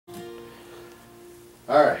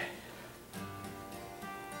All right.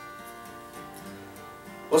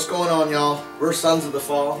 What's going on, y'all? We're Sons of the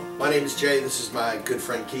Fall. My name is Jay. This is my good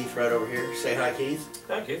friend Keith right over here. Say hi, Keith.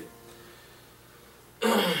 Hi, Keith.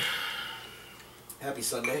 Happy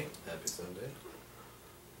Sunday. Happy Sunday.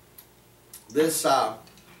 This is a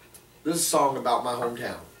song about my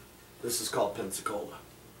hometown. This is called Pensacola.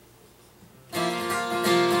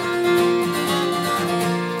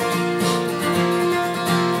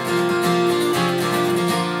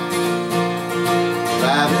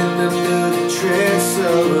 Driving under the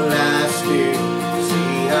trestle last year,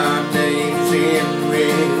 see our names in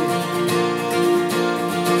red.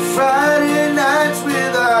 Friday nights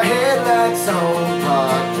with our headlights on,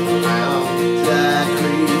 parked around the dry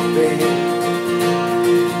creek bed.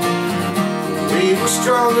 We were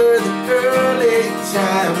stronger than early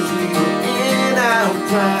times, we were in our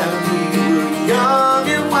prime, we were young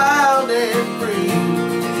and wild and free.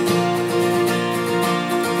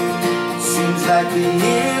 Seems like the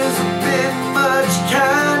years have been much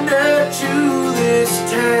kinder to this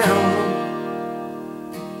town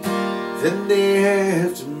than they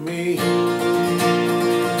have to me.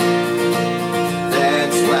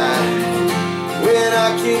 That's why when I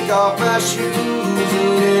kick off my shoes and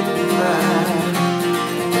let my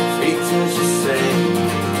feet touch the sand,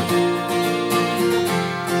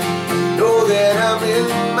 know that I'm in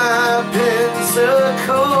my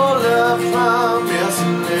Pensacola promised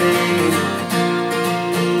land.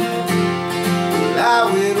 I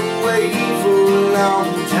went away for a long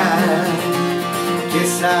time,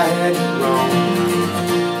 guess I had it wrong,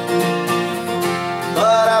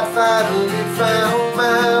 but I finally found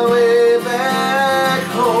my way back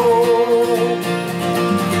home.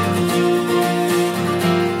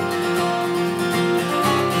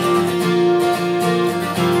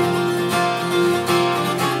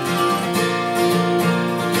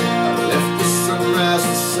 I left the sunrise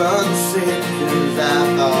to sunset, 'cause I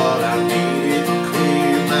thought I needed to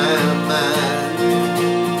clear my mind.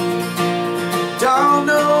 Don't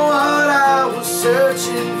know what I was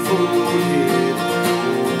searching for here,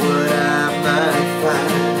 or what I might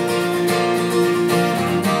find.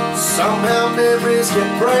 Somehow memories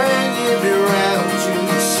kept bringing me round to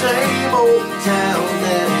the same old town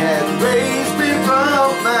that had raised me from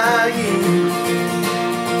my youth.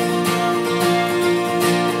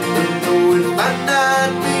 But though it might not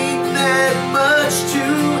mean that much to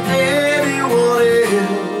anyone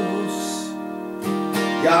else,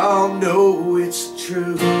 y'all know it's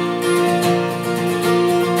true.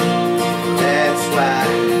 That's why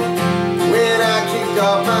when I kick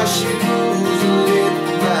off my shoes and let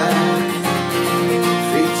my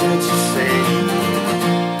feet touch the sand,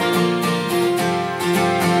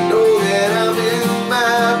 know that I'm in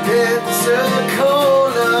my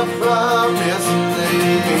Pensacola promised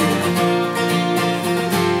land.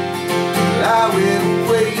 I went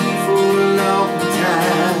away for a long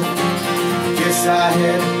time, guess I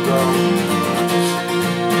had it wrong,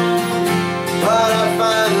 but I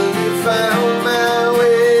finally found my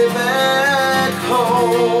way back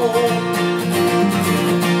home.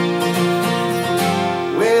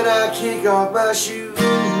 When I kick off my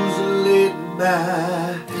shoes and let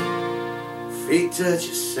my feet touch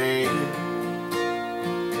the sand,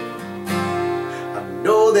 I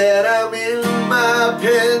know that I'm in my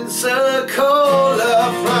Pensacola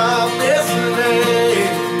promised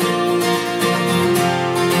land.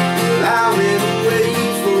 I went away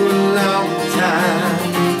for a long time,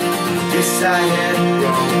 guess I had it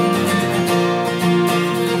wrong,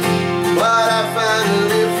 but I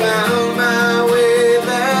finally found my way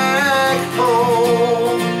back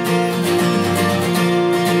home.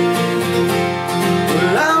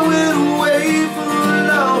 Well, I went away for a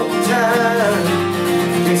long time,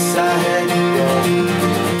 guess I had it wrong,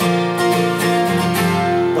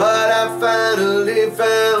 but I finally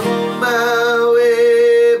found my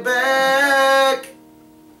way back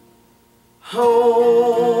home.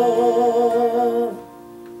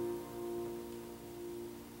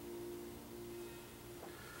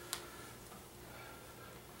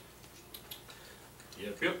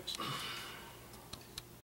 Yep.